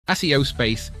SEO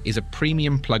Space is a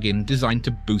premium plugin designed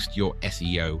to boost your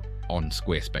SEO on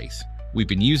Squarespace. We've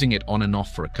been using it on and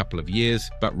off for a couple of years,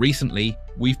 but recently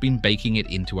we've been baking it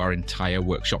into our entire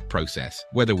workshop process,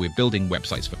 whether we're building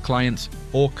websites for clients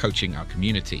or coaching our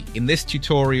community. In this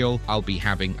tutorial, I'll be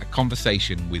having a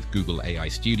conversation with Google AI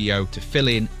Studio to fill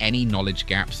in any knowledge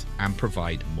gaps and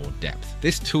provide more depth.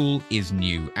 This tool is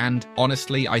new, and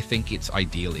honestly, I think it's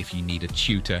ideal if you need a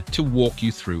tutor to walk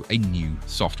you through a new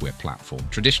software platform.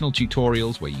 Traditional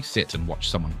tutorials where you sit and watch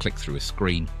someone click through a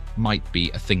screen might be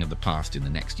a thing of the past in the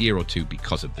next year or two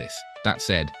because of this. That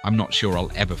said, I'm not sure I'll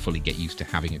ever fully get used to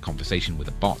having a conversation with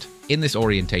a bot. In this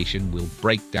orientation, we'll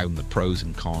break down the pros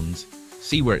and cons,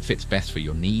 see where it fits best for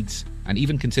your needs, and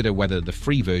even consider whether the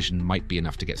free version might be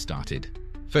enough to get started.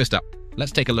 First up,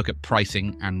 let's take a look at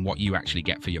pricing and what you actually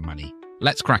get for your money.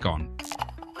 Let's crack on.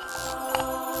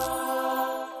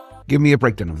 Give me a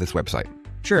breakdown of this website.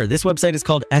 Sure, this website is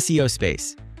called SEO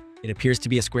Space. It appears to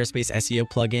be a Squarespace SEO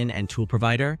plugin and tool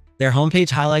provider. Their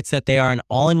homepage highlights that they are an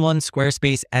all-in-one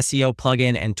Squarespace SEO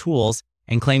plugin and tools,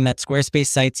 and claim that Squarespace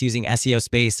sites using SEO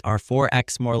Space are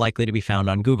 4x more likely to be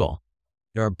found on Google.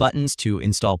 There are buttons to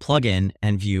install plugin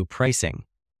and view pricing.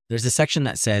 There's a section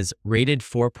that says rated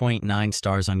 4.9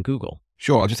 stars on Google.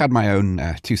 Sure, I'll just add my own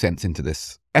 2 cents into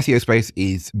this. SEO Space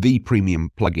is the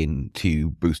premium plugin to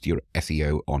boost your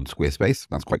SEO on Squarespace.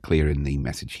 That's quite clear in the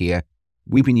message here.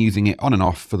 We've been using it on and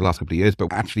off for the last couple of years,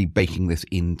 but we're actually baking this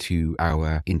into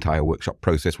our entire workshop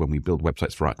process when we build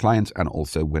websites for our clients and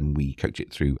also when we coach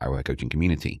it through our coaching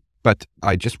community. But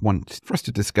I just want for us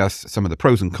to discuss some of the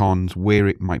pros and cons, where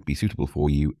it might be suitable for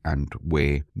you and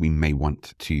where we may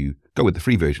want to go with the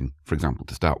free version, for example,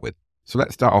 to start with. So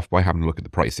let's start off by having a look at the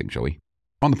pricing, shall we?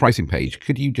 On the pricing page,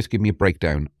 could you just give me a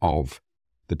breakdown of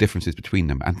the differences between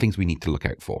them and things we need to look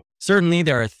out for? Certainly,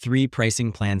 there are 3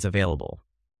 pricing plans available.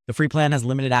 The free plan has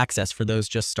limited access for those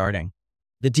just starting.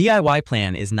 The DIY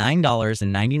plan is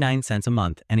 $9.99 a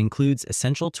month and includes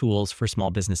essential tools for small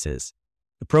businesses.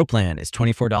 The Pro plan is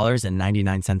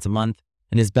 $24.99 a month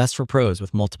and is best for pros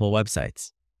with multiple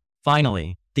websites.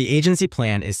 Finally, the agency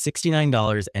plan is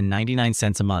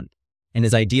 $69.99 a month and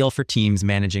is ideal for teams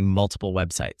managing multiple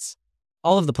websites.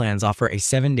 All of the plans offer a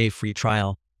 7-day free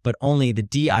trial, but only the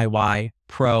DIY,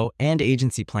 Pro, and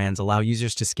agency plans allow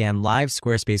users to scan live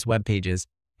Squarespace web pages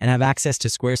and have access to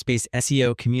Squarespace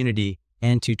SEO community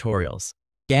and tutorials.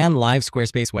 Scan live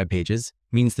Squarespace web pages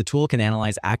means the tool can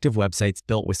analyze active websites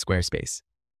built with Squarespace.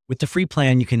 With the free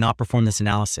plan, you cannot perform this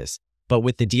analysis, but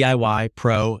with the DIY,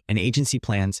 Pro, and agency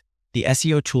plans, the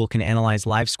SEO tool can analyze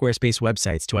live Squarespace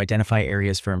websites to identify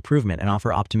areas for improvement and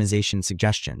offer optimization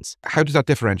suggestions. How does that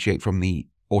differentiate from the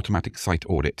automatic site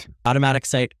audit? Automatic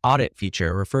site audit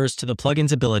feature refers to the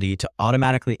plugin's ability to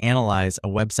automatically analyze a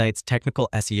website's technical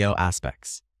SEO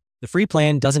aspects. The free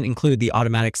plan doesn't include the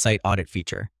automatic site audit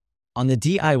feature. On the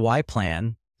DIY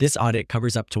plan, this audit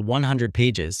covers up to 100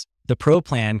 pages. The Pro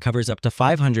plan covers up to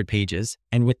 500 pages,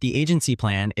 and with the agency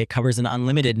plan, it covers an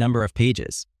unlimited number of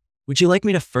pages. Would you like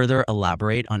me to further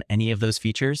elaborate on any of those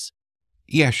features?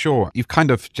 Yeah, sure. You've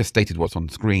kind of just stated what's on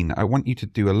screen. I want you to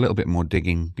do a little bit more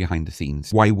digging behind the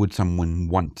scenes. Why would someone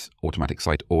want automatic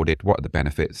site audit? What are the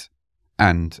benefits?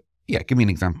 And yeah, give me an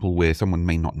example where someone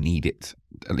may not need it,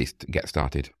 at least to get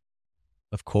started.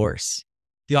 Of course.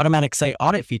 The automatic site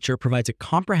audit feature provides a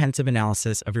comprehensive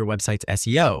analysis of your website's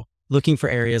SEO, looking for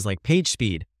areas like page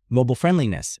speed, mobile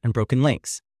friendliness, and broken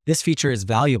links. This feature is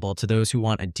valuable to those who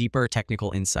want a deeper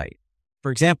technical insight. For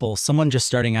example, someone just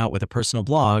starting out with a personal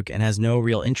blog and has no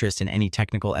real interest in any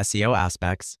technical SEO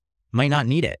aspects might not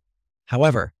need it.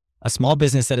 However, a small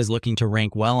business that is looking to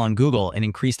rank well on Google and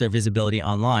increase their visibility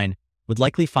online would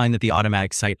likely find that the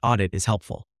automatic site audit is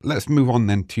helpful. Let's move on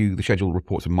then to the scheduled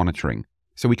reports and monitoring.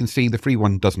 So we can see the free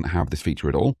one doesn't have this feature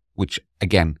at all, which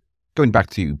again, going back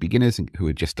to beginners who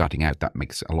are just starting out, that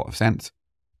makes a lot of sense.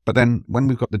 But then when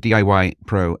we've got the DIY,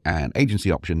 Pro, and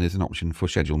agency option, there's an option for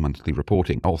scheduled monthly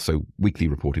reporting, also weekly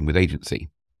reporting with agency.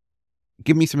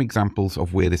 Give me some examples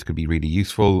of where this could be really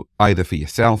useful, either for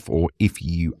yourself or if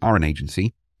you are an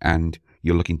agency and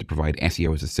you're looking to provide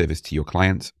SEO as a service to your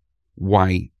clients,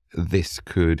 why this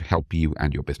could help you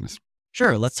and your business.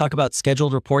 Sure, let's talk about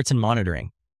scheduled reports and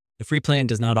monitoring. The free plan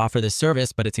does not offer this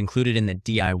service, but it's included in the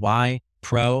DIY,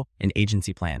 Pro, and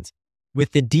agency plans.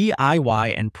 With the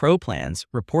DIY and Pro plans,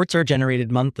 reports are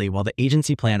generated monthly while the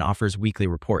agency plan offers weekly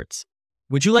reports.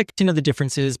 Would you like to know the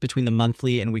differences between the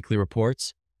monthly and weekly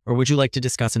reports, or would you like to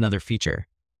discuss another feature?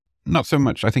 Not so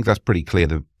much. I think that's pretty clear,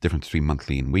 the difference between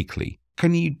monthly and weekly.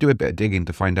 Can you do a bit of digging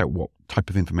to find out what type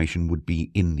of information would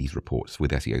be in these reports with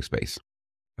SEO Space?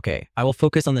 Okay, I will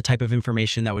focus on the type of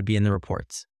information that would be in the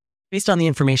reports. Based on the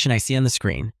information I see on the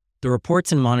screen, The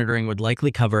reports and monitoring would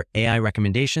likely cover AI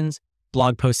recommendations,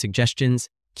 blog post suggestions,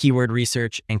 keyword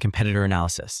research, and competitor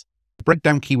analysis. Break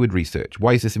down keyword research.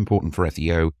 Why is this important for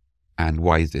SEO? And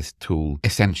why is this tool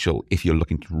essential if you're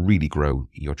looking to really grow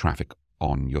your traffic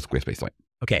on your Squarespace site?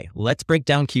 Okay, let's break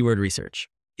down keyword research.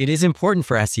 It is important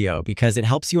for SEO because it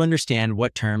helps you understand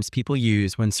what terms people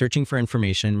use when searching for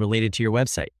information related to your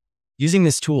website. Using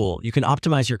this tool, you can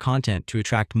optimize your content to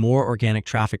attract more organic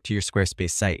traffic to your Squarespace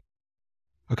site.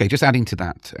 Okay, just adding to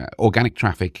that, organic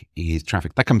traffic is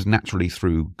traffic that comes naturally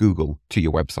through Google to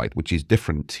your website, which is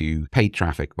different to paid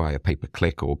traffic via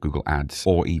pay-per-click or Google ads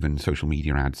or even social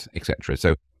media ads, etc.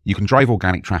 So you can drive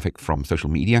organic traffic from social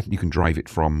media. You can drive it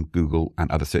from Google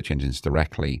and other search engines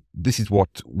directly. This is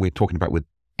what we're talking about with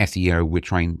SEO. We're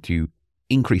trying to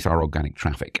increase our organic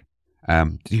traffic.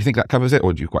 Do you think that covers it,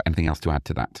 or do you got anything else to add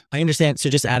to that? I understand. So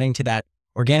just adding to that,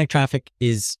 organic traffic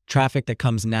is traffic that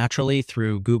comes naturally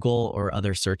through Google or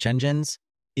other search engines.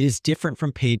 It is different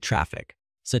from paid traffic,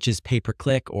 such as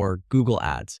pay-per-click or Google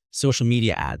ads, social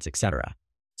media ads, etc.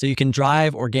 So you can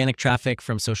drive organic traffic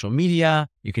from social media,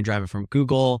 you can drive it from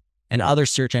Google and other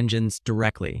search engines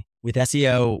directly. With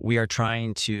SEO, we are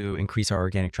trying to increase our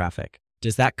organic traffic.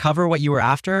 Does that cover what you were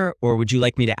after, or would you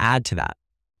like me to add to that?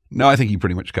 No, I think you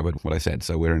pretty much covered what I said,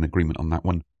 so we're in agreement on that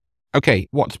one. Okay,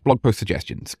 what's blog post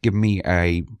suggestions? Give me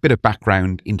a bit of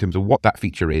background in terms of what that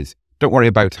feature is. Don't worry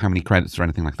about how many credits or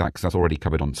anything like that, because that's already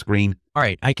covered on screen. All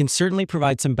right, I can certainly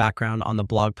provide some background on the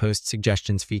blog post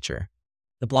suggestions feature.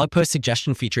 The blog post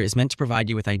suggestion feature is meant to provide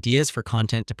you with ideas for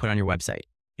content to put on your website.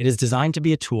 It is designed to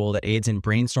be a tool that aids in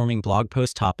brainstorming blog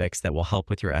post topics that will help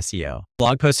with your SEO.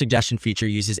 Blog post suggestion feature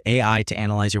uses AI to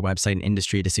analyze your website and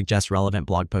industry to suggest relevant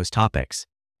blog post topics.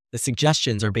 The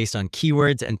suggestions are based on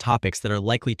keywords and topics that are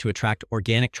likely to attract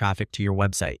organic traffic to your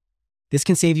website. This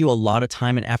can save you a lot of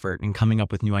time and effort in coming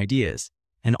up with new ideas,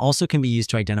 and also can be used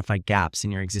to identify gaps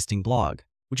in your existing blog.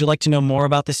 Would you like to know more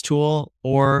about this tool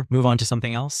or move on to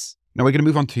something else? Now we're going to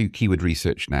move on to keyword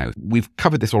research now. We've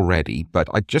covered this already, but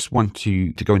I just want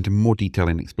to go into more detail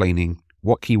in explaining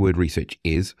what keyword research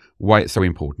is, why it's so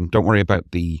important. Don't worry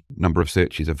about the number of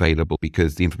searches available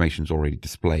because the information is already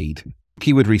displayed.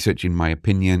 Keyword research, in my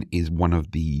opinion, is one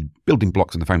of the building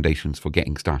blocks and the foundations for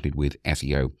getting started with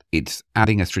SEO. It's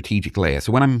adding a strategic layer.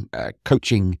 So when I'm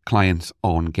coaching clients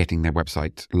on getting their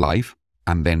website live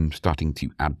and then starting to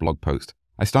add blog posts,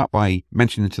 I start by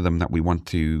mentioning to them that we want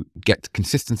to get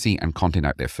consistency and content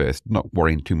out there first, not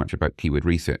worrying too much about keyword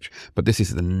research. But this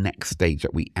is the next stage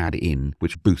that we add in,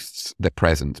 which boosts the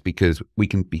presence, because we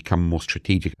can become more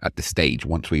strategic at this stage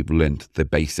once we've learned the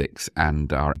basics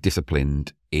and are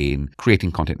disciplined in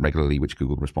creating content regularly, which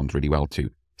Google responds really well to.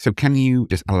 So can you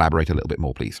just elaborate a little bit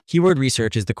more, please? Keyword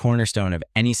research is the cornerstone of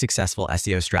any successful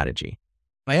SEO strategy.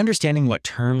 By understanding what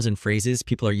terms and phrases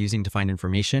people are using to find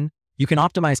information, you can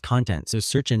optimize content so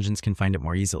search engines can find it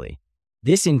more easily.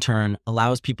 This, in turn,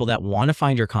 allows people that want to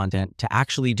find your content to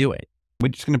actually do it. We're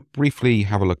just going to briefly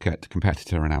have a look at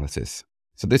competitor analysis.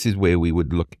 So this is where we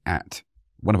would look at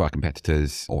one of our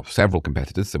competitors or several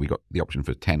competitors. So we got the option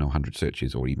for 10 or 100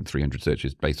 searches or even 300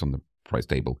 searches based on the price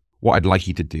table. What I'd like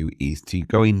you to do is to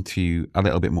go into a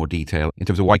little bit more detail in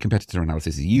terms of why competitor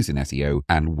analysis is used in SEO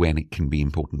and when it can be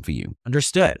important for you.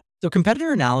 Understood. So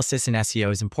competitor analysis in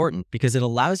SEO is important because it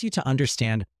allows you to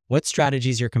understand what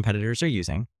strategies your competitors are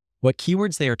using, what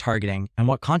keywords they are targeting, and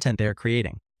what content they are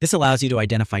creating. This allows you to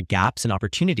identify gaps and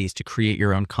opportunities to create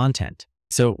your own content.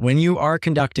 So when you are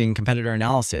conducting competitor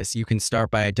analysis, you can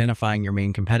start by identifying your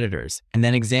main competitors and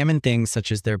then examine things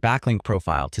such as their backlink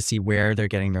profile to see where they're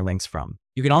getting their links from.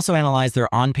 You can also analyze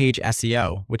their on-page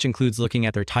SEO, which includes looking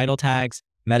at their title tags,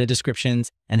 meta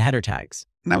descriptions, and header tags.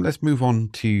 Now let's move on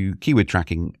to keyword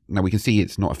tracking. Now we can see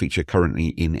it's not a feature currently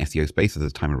in SEO Space at the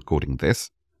time of recording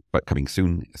this, but coming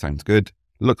soon sounds good.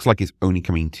 Looks like it's only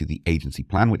coming to the agency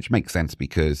plan, which makes sense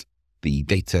because the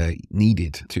data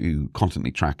needed to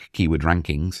constantly track keyword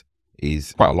rankings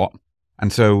is quite a lot.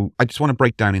 And so I just want to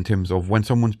break down in terms of when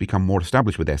someone's become more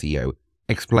established with SEO,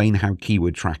 explain how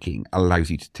keyword tracking allows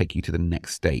you to take you to the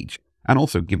next stage. And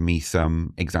also give me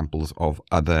some examples of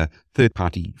other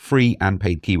third-party free and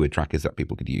paid keyword trackers that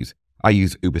people could use. I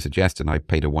use Ubersuggest and I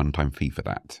paid a one-time fee for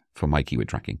that, for my keyword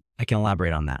tracking. I can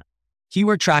elaborate on that.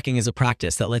 Keyword tracking is a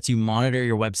practice that lets you monitor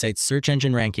your website's search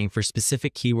engine ranking for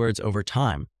specific keywords over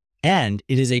time. And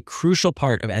it is a crucial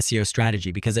part of SEO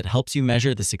strategy because it helps you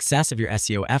measure the success of your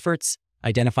SEO efforts,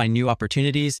 identify new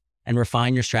opportunities, and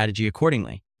refine your strategy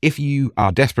accordingly. If you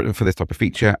are desperate for this type of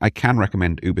feature, I can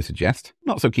recommend Ubersuggest.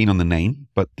 Not so keen on the name,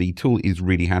 but the tool is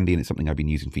really handy and it's something I've been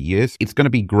using for years. It's going to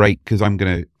be great because I'm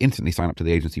going to instantly sign up to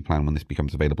the agency plan when this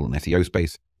becomes available in SEO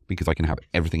Space, because I can have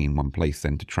everything in one place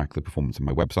then to track the performance of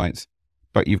my websites.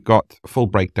 But you've got a full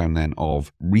breakdown then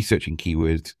of researching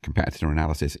keywords, competitor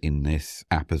analysis in this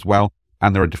app as well.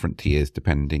 And there are different tiers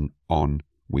depending on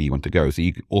where you want to go. So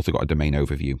you've also got a domain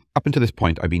overview. Up until this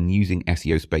point, I've been using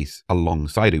SEO Space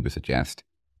alongside Ubersuggest,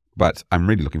 but I'm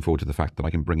really looking forward to the fact that I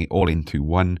can bring it all into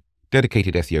one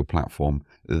dedicated SEO platform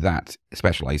that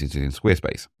specializes in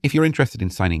Squarespace. If you're interested in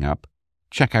signing up,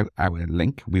 check out our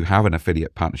link. We have an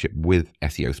affiliate partnership with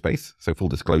SEO Space. So full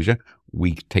disclosure,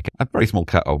 we take a very small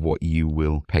cut of what you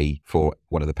will pay for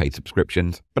one of the paid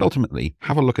subscriptions. But ultimately,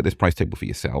 have a look at this price table for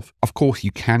yourself. Of course,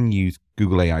 you can use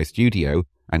Google AI Studio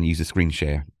and use the screen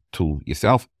share tool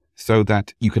yourself so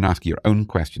that you can ask your own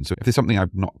questions. So if there's something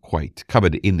I've not quite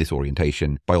covered in this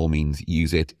orientation, by all means,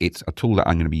 use it. It's a tool that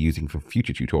I'm going to be using for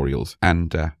future tutorials,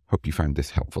 and hope you found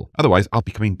this helpful. Otherwise, I'll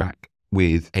be coming back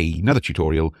with another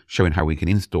tutorial showing how we can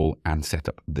install and set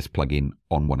up this plugin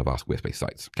on one of our Squarespace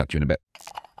sites. Catch you in a bit.